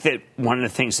 I think that one of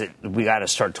the things that we got to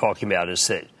start talking about is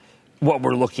that what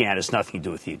we're looking at has nothing to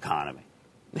do with the economy.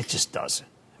 It just doesn't.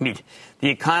 I mean, the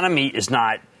economy is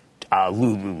not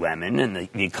Lululemon, and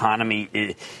the economy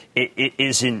it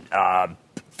isn't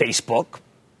Facebook.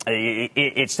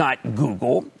 It's not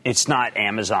Google. It's not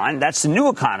Amazon. That's the new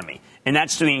economy. And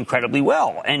that's doing incredibly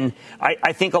well. And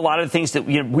I think a lot of the things that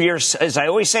we are, as I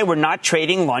always say, we're not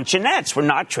trading luncheonettes. We're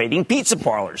not trading pizza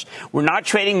parlors. We're not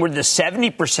trading with the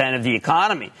 70% of the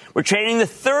economy. We're trading the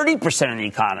 30% of the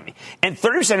economy. And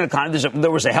 30% of the economy,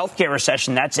 there was a healthcare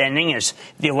recession that's ending as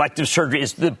the elective surgery,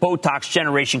 as the Botox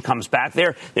generation comes back.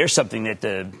 There's something that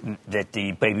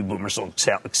the baby boomers will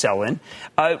excel in.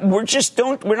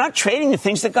 We're not trading the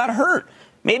things that got hurt.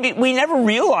 maybe we never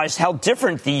realized how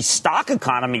different the stock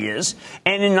economy is.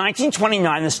 And in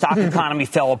 1929, the stock economy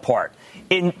fell apart.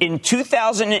 In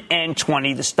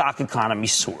 2020, the stock economy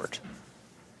soared.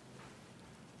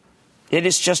 It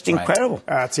is just incredible.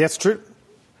 Right. That's true.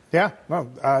 Yeah. Well,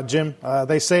 Jim,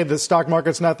 they say the stock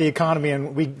market's not the economy,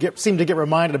 and we seem to get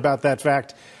reminded about that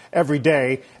fact every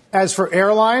day. As for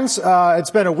airlines,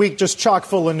 it's been a week just chock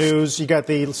full of news. You got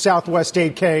the Southwest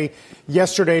 8K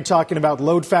yesterday talking about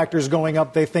load factors going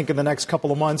up, they think, in the next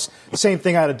couple of months. Same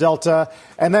thing out of Delta.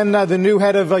 And then the new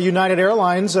head of United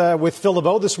Airlines with Phil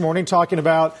LeBeau this morning talking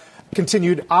about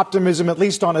continued optimism, at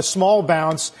least on a small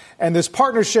bounce, and this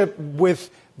partnership with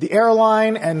the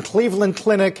airline and Cleveland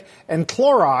Clinic and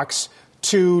Clorox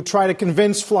to try to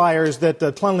convince flyers that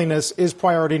cleanliness is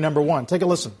priority number one. Take a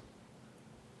listen.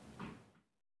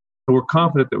 We're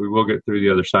confident that we will get through the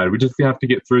other side. We just have to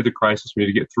get through the crisis. We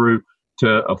need to get through to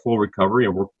a full recovery.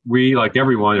 And we, like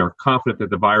everyone, are confident that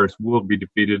the virus will be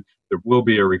defeated. There will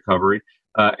be a recovery.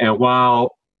 And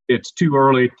while it's too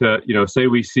early to, say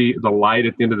we see the light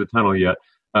at the end of the tunnel yet,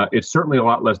 it's certainly a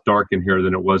lot less dark in here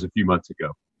than it was a few months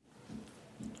ago.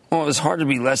 Well, it's hard to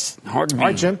be. All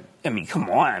right, Jim. I mean, come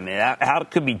on. I mean, how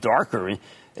it could be darker?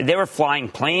 They were flying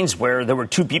planes where there were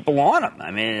two people on them.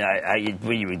 I mean,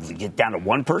 you would get down to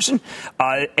one person.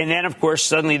 And then, of course,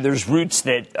 suddenly there's routes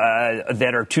that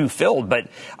are too filled. But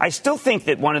I still think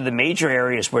that one of the major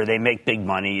areas where they make big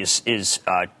money is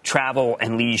travel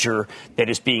and leisure that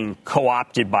is being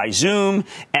co-opted by Zoom.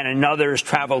 And another is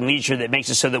travel and leisure that makes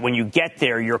it so that when you get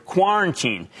there, you're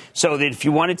quarantined. So that if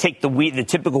you want to take the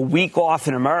typical week off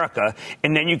in America,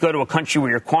 and then you go to a country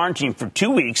where you're quarantined for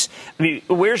 2 weeks, I mean,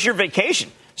 where's your vacation?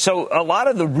 So a lot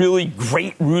of the really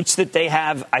great routes that they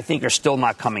have, I think, are still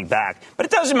not coming back. But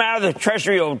it doesn't matter. The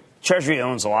Treasury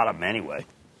owns a lot of them anyway.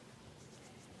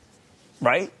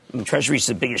 Right? I mean, Treasury's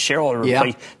the biggest shareholder.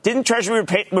 Yeah. Didn't Treasury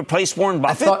replace Warren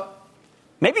Buffett?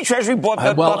 Maybe Treasury bought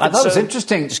Buffett. I thought it was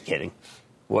interesting. Just kidding.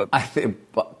 What? I think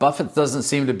Buffett doesn't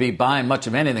seem to be buying much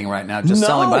of anything right now, just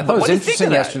selling. But I thought it was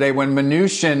interesting yesterday when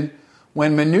Mnuchin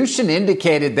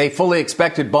indicated they fully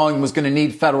expected Boeing was going to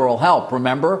need federal help,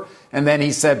 remember? And then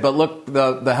he said, but look,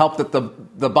 the help that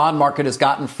the bond market has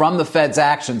gotten from the Fed's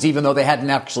actions, even though they hadn't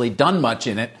actually done much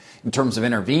in it in terms of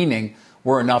intervening,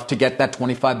 were enough to get that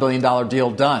 $25 billion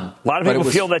deal done. A lot of people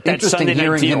feel that that's Sunday night deal.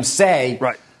 Interesting hearing him say,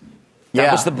 right.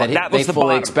 That was the fully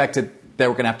bottom. Expected they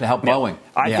were going to have to help Boeing.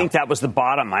 I think that was the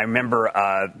bottom. I remember,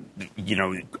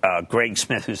 Greg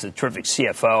Smith, who's the terrific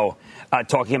CFO,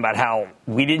 talking about how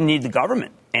we didn't need the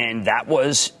government. And that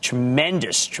was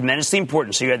tremendously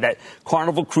important. So you had that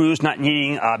Carnival cruise not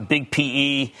needing big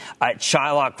PE at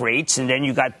Shylock rates. And then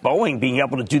you got Boeing being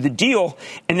able to do the deal.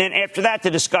 And then after that,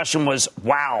 the discussion was,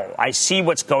 wow, I see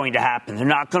what's going to happen. They're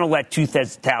not going to let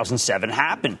 2007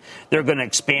 happen. They're going to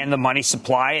expand the money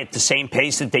supply at the same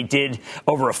pace that they did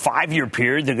over a 5-year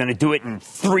period. They're going to do it in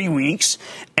 3 weeks.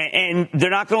 And they're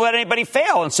not going to let anybody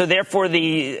fail. And so therefore,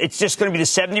 it's just going to be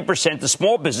the 70%, the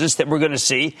small business that we're going to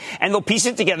see. And they'll piece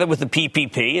it together with the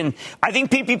PPP. And I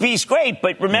think PPP is great.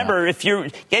 But remember, if you're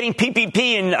getting PPP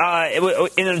in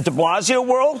a de Blasio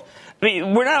world, I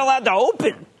mean, we're not allowed to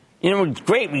open.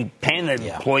 Great. We paying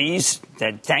the employees.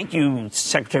 Thank you,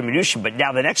 Secretary Mnuchin. But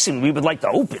now the next thing, we would like to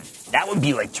open. That would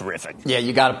be terrific.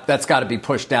 Yeah, that's got to be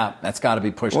pushed out. That's got to be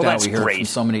pushed out. We hear it from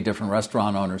so many different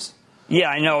restaurant owners. Yeah,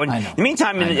 I know. In the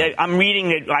meantime, I'm reading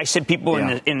that I said people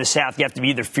in the South, you have to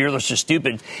be either fearless or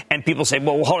stupid. And people say,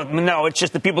 well, hold on. No, it's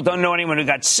just that people don't know anyone who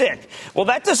got sick. Well,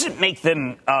 that doesn't make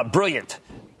them brilliant.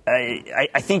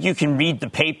 I think you can read the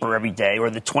paper every day, or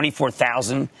the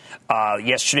 24,000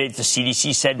 yesterday that the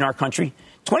CDC said in our country.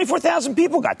 24,000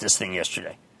 people got this thing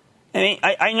yesterday. I mean,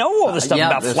 I know all this stuff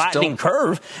about flattening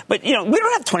curve, but, we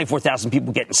don't have 24,000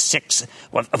 people getting sick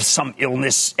of some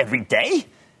illness every day.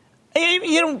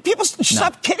 People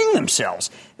stop kidding themselves.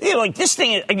 This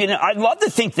thing, I'd love to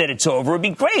think that it's over. It'd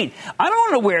be great. I don't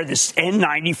want to wear this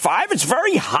N95. It's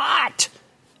very hot.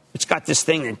 It's got this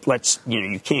thing that lets,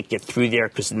 you can't get through there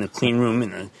because in the clean room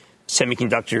and the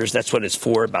semiconductors, that's what it's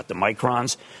for, about the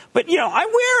microns. But, I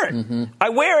wear it. Mm-hmm. I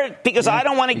wear it because I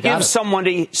don't want to give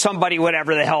somebody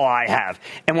whatever the hell I have.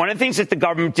 And one of the things that the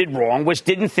government did wrong was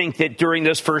didn't think that during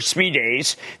those first 3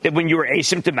 days, that when you were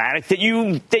asymptomatic, that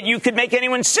you could make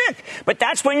anyone sick. But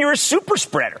that's when you're a super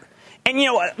spreader. And,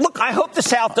 look, I hope the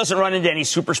South doesn't run into any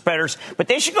super spreaders, but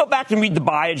they should go back and read the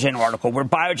Biogen article where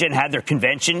Biogen had their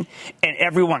convention and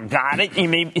everyone got it.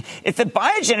 If the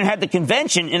Biogen had the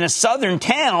convention in a southern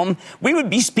town, we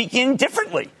would be speaking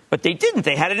differently. But they didn't.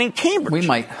 They had it in Cambridge.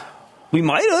 We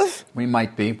might have. We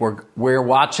might be. We're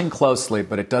watching closely,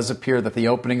 but it does appear that the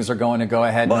openings are going to go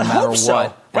ahead no matter what.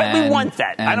 So. Right? We want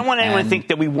that. I don't want anyone to think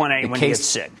that we want anyone to get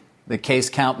sick. The case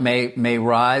count may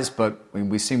rise, but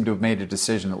we seem to have made a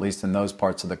decision, at least in those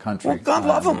parts of the country. Well, God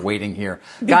love them. Waiting here.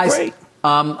 Guys, great.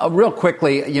 Real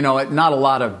quickly, not a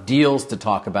lot of deals to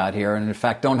talk about here. And in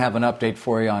fact, don't have an update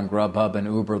for you on Grubhub and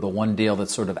Uber, the one deal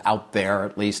that's sort of out there,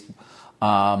 at least.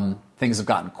 Things have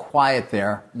gotten quiet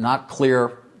there. Not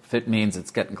clear if it means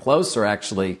it's getting close or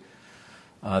actually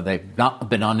they've not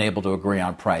been unable to agree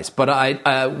on price.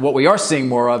 But what we are seeing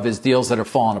more of is deals that are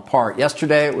falling apart.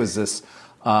 Yesterday, it was this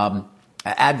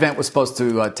Advent was supposed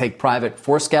to take private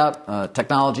Forescout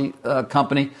technology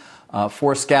company.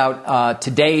 Forescout.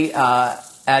 Today,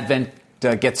 Advent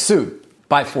gets sued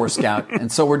by Forescout.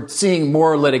 And so we're seeing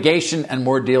more litigation and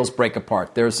more deals break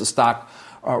apart. There's the stock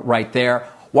right there.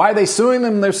 Why are they suing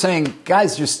them? They're saying,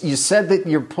 guys, you said that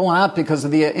you're pulling out because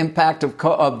of the impact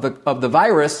of the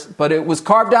virus, but it was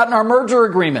carved out in our merger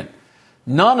agreement.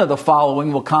 None of the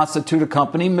following will constitute a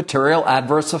company material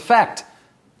adverse effect: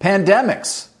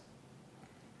 pandemics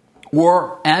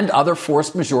and other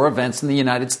force majeure events in the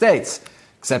United States,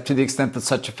 except to the extent that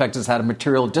such effect has had a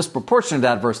material disproportionate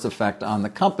adverse effect on the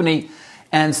company.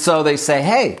 And so they say,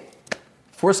 hey,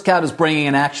 Forescout is bringing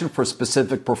an action for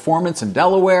specific performance in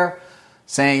Delaware,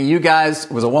 saying you guys,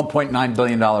 it was a $1.9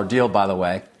 billion deal, by the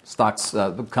way. Stocks,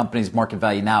 the company's market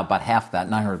value now about half that,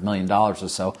 $900 million or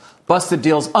so. Busted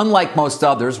deals, unlike most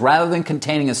others, rather than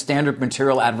containing a standard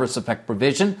material adverse effect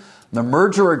provision, the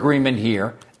merger agreement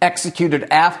here, executed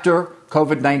after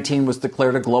COVID-19 was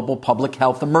declared a global public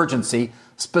health emergency,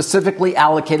 specifically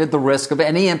allocated the risk of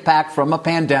any impact from a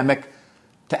pandemic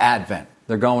to Advent.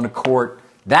 They're going to court.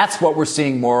 That's what we're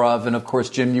seeing more of. And, of course,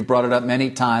 Jim, you brought it up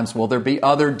many times. Will there be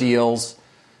other deals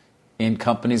in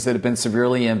companies that have been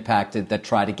severely impacted that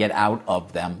try to get out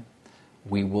of them?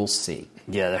 We will see.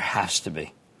 Yeah, there has to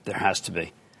be. There has to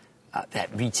be.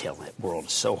 That retail world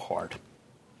is so hard,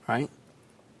 right?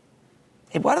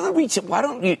 Hey, why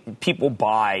don't people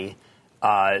buy?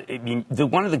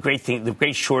 One of the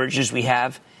great shortages we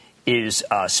have is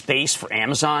space for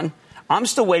Amazon. I'm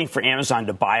still waiting for Amazon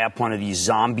to buy up one of these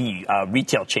zombie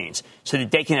retail chains so that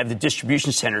they can have the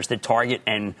distribution centers that Target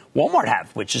and Walmart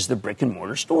have, which is the brick and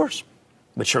mortar stores,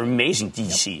 which are amazing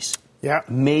DCs. Yeah,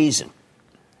 amazing.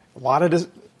 A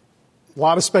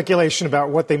lot of speculation about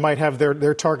what they might have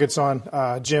their targets on,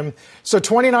 Jim. So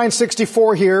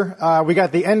 29.64 here. We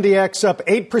got the NDX up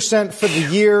 8% for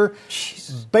the year,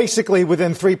 basically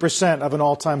within 3% of an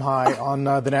all-time high on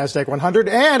the NASDAQ 100,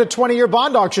 and a 20-year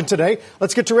bond auction today.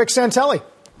 Let's get to Rick Santelli.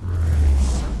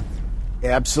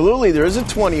 Absolutely. There is a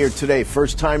 20-year today,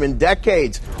 first time in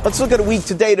decades. Let's look at a week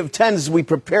to date of 10s as we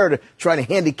prepare to try to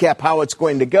handicap how it's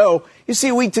going to go. You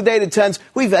see, week to date of 10s,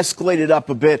 we've escalated up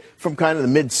a bit from kind of the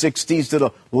mid-60s to the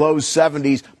low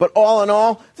 70s. But all in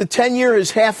all, the 10-year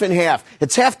is half and half.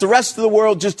 It's half the rest of the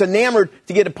world just enamored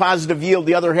to get a positive yield.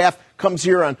 The other half comes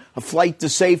here on a flight to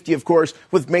safety, of course,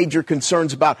 with major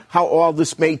concerns about how all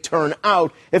this may turn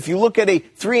out. If you look at a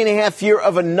 3.5 year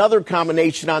of another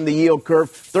combination on the yield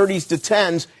curve, 30s to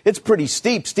 10s, it's pretty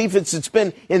steep. Steepest it's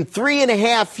been in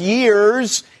 3.5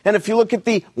 years. And if you look at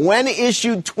the when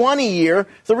issued 20 year,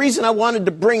 the reason I wanted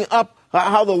to bring up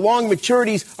how the long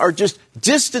maturities are just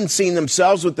distancing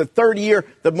themselves with the 30-year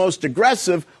the most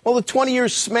aggressive. Well, the 20-year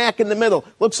smack in the middle.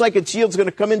 Looks like its yield's going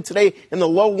to come in today in the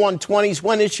low 120s.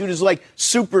 When issued is like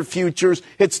super futures.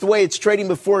 It's the way it's trading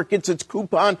before it gets its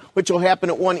coupon, which will happen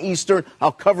at 1 Eastern.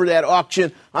 I'll cover that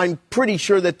auction. I'm pretty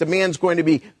sure that demand's going to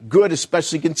be good,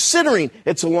 especially considering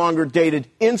it's a longer-dated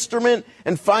instrument.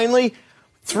 And finally,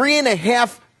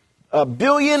 3.5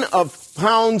 billion of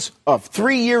pounds of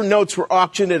 3-year notes were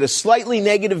auctioned at a slightly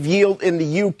negative yield in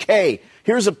the UK.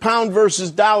 Here's a pound versus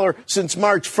dollar since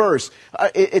March 1st.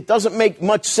 It doesn't make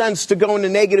much sense to go into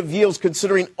negative yields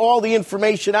considering all the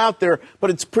information out there, but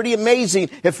it's pretty amazing.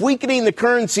 If weakening the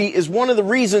currency is one of the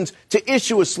reasons to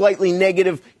issue a slightly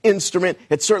negative instrument,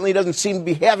 it certainly doesn't seem to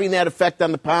be having that effect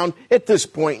on the pound at this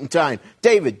point in time.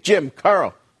 David, Jim,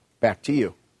 Carl, back to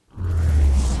you.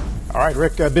 All right,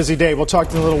 Rick, busy day. We'll talk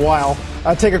to you in a little while.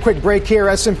 Take a quick break here.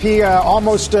 S&P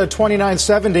almost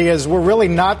 2970 as we're really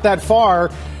not that far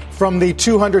from the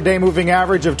 200-day moving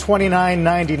average of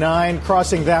 29.99.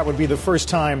 Crossing that would be the first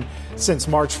time since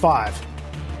March 5.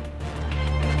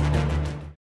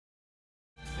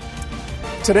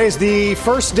 Today's the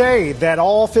first day that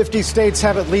all 50 states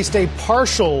have at least a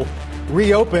partial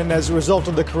reopen as a result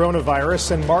of the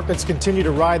coronavirus, and markets continue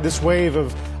to ride this wave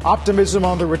of optimism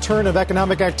on the return of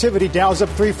economic activity. Dow's up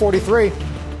 343.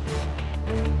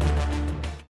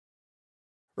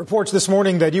 Reports this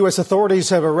morning that U.S. authorities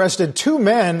have arrested 2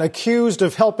 men accused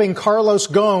of helping Carlos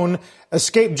Ghosn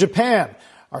escape Japan.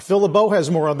 Our Phil LeBeau has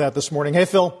more on that this morning. Hey,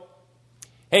 Phil.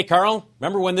 Hey, Carl.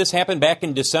 Remember when this happened back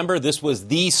in December? This was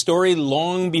the story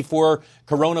long before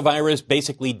coronavirus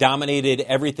basically dominated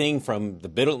everything from the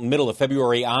middle of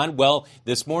February on. Well,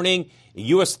 this morning,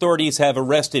 U.S. authorities have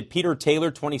arrested Peter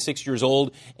Taylor, 26 years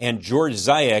old, and George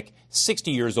Zayek,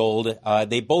 60 years old.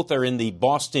 They both are in the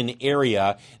Boston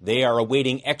area. They are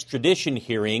awaiting extradition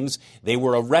hearings. They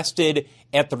were arrested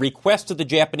at the request of the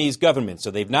Japanese government.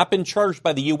 So they've not been charged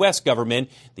by the U.S. government.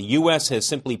 The U.S. has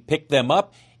simply picked them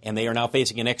up, and they are now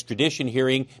facing an extradition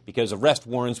hearing because arrest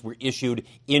warrants were issued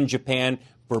in Japan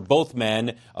for both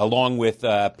men, along with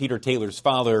Peter Taylor's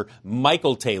father,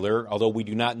 Michael Taylor, although we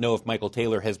do not know if Michael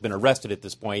Taylor has been arrested at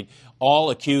this point, all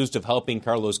accused of helping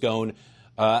Carlos Ghosn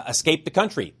escape the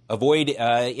country, avoid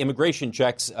immigration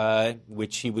checks,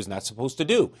 which he was not supposed to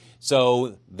do.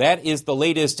 So that is the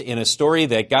latest in a story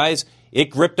that, guys, it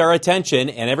gripped our attention,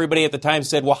 and everybody at the time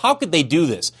said, well, how could they do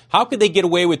this? How could they get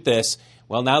away with this?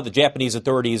 Well, now the Japanese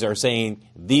authorities are saying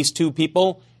these 2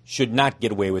 people should not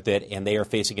get away with it, and they are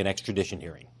facing an extradition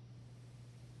hearing.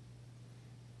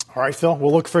 All right, Phil,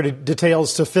 we'll look for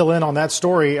details to fill in on that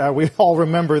story. We all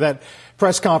remember that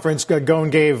press conference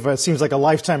Ghosn gave, seems like a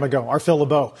lifetime ago. Our Phil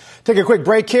LeBeau. Take a quick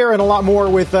break here and a lot more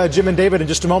with Jim and David in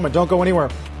just a moment. Don't go anywhere.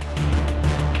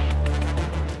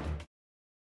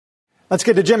 Let's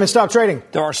get to Jim and stop trading.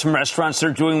 There are some restaurants that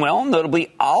are doing well,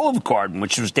 notably Olive Garden,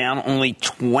 which was down only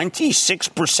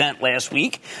 26% last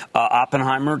week.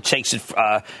 Oppenheimer takes it,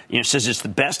 says it's the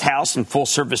best house in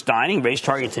full-service dining, raised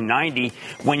target to 90.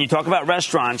 When you talk about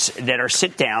restaurants that are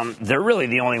sit-down, they're really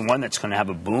the only one that's going to have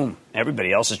a boom.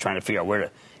 Everybody else is trying to figure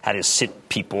out how to sit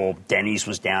people. Denny's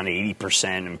was down 80%.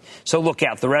 And so look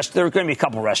out. There are going to be a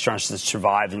couple restaurants that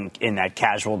survive in that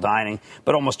casual dining,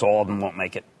 but almost all of them won't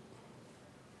make it.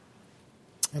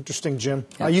 Interesting, Jim.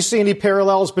 You see any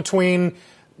parallels between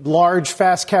large,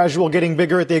 fast casual getting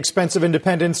bigger at the expense of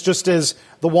independents, just as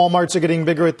the Walmarts are getting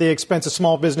bigger at the expense of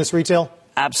small business retail?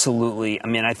 Absolutely. I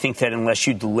mean, I think that unless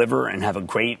you deliver and have a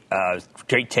great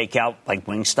takeout like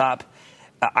Wingstop,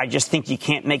 I just think you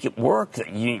can't make it work.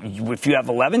 If you have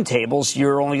 11 tables,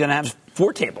 you're only going to have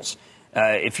 4 tables.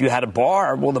 If you had a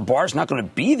bar, well, the bar's not going to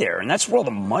be there, and that's where all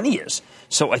the money is.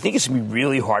 So I think it's going to be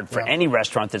really hard for any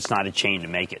restaurant that's not a chain to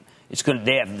make it.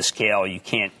 They have the scale. You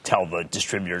can't tell the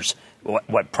distributors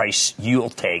what price you'll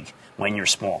take when you're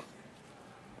small.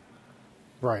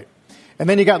 Right. And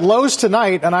then you got Lowe's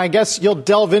tonight, and I guess you'll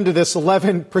delve into this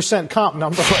 11% comp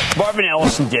number. Marvin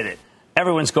Ellison did it.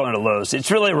 Everyone's going to Lowe's.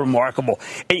 It's really remarkable.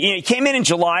 It came in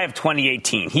July of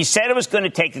 2018. He said it was going to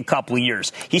take a couple of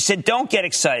years. He said, don't get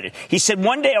excited. He said,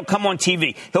 one day he'll come on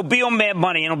TV. He'll be on Mad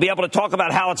Money, and he'll be able to talk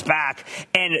about how it's back.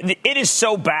 And it is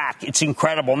so back. It's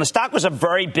incredible. And the stock was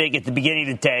very big at the beginning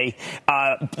of the day.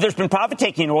 There's been profit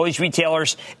taking in all these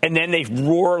retailers, and then they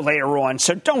roar later on.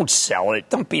 So don't sell it.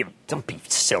 Don't be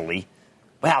silly.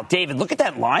 Wow, David, look at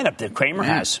that lineup that Cramer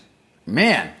has.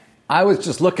 Man, I was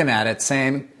just looking at it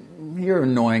saying, you're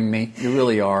annoying me. You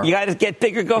really are. You got to get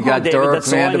bigger, go home, David. Dirk,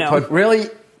 that's all I know. Really?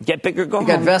 Get bigger, go home.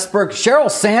 You got Vestberg. Sheryl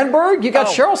Sandberg? You got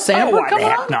Sheryl Sandberg coming on?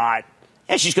 Why the heck not?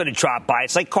 Yeah, she's going to drop by.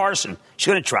 It's like Carson. She's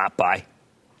going to drop by.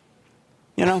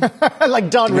 You know? Like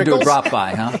Don Rickles. Do a drop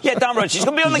by, huh? Yeah, Don Rickles. She's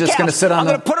going to be on the couch. Just going to sit on I'm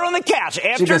going to put her on the couch.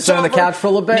 She's going to sit on the couch for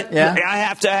a little bit? Yeah. I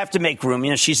have to make room.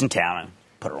 You know, she's in town. And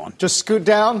put her on. Just scoot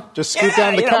down. Just scoot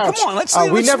down the couch. Come on. Let's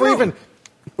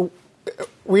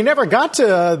We never got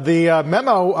to the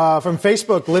memo from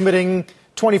Facebook limiting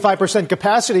 25%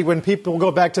 capacity when people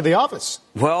go back to the office.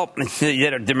 Well,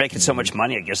 they're making so much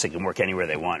money, I guess they can work anywhere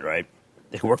they want, right?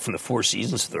 They can work from the Four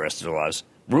Seasons for the rest of their lives.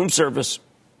 Room service.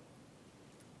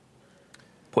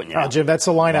 Jim, that's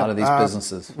the lineup. A lot of these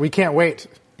businesses. We can't wait.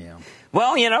 Yeah.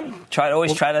 Well, try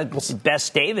to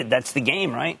best David. That's the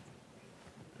game, right?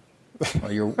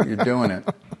 Well, you're doing it.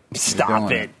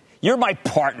 Stop it. You're my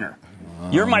partner.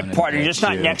 You're my partner. You're just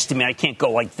not next to me. I can't go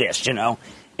like this,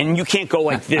 And you can't go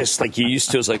like this like you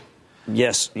used to. It's like,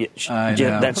 yes,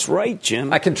 Jim, that's right,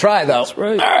 Jim. I can try, though. That's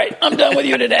right. All right, I'm done with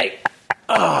you today.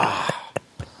 Wow.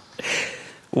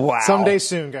 Someday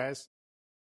soon, guys.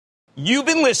 You've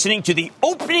been listening to the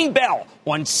opening bell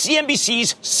on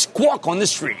CNBC's Squawk on the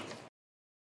Street.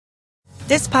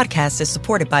 This podcast is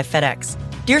supported by FedEx.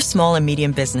 Dear small and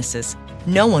medium businesses,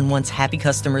 no one wants happy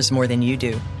customers more than you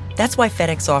do. That's why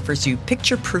FedEx offers you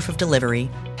picture proof of delivery,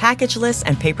 packageless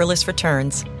and paperless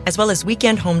returns, as well as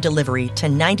weekend home delivery to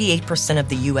 98% of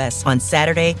the U.S. on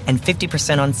Saturday and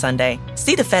 50% on Sunday.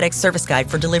 See the FedEx service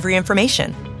guide for delivery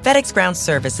information. FedEx Ground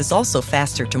service is also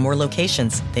faster to more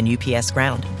locations than UPS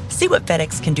Ground. See what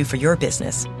FedEx can do for your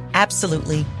business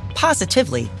absolutely,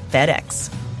 positively FedEx.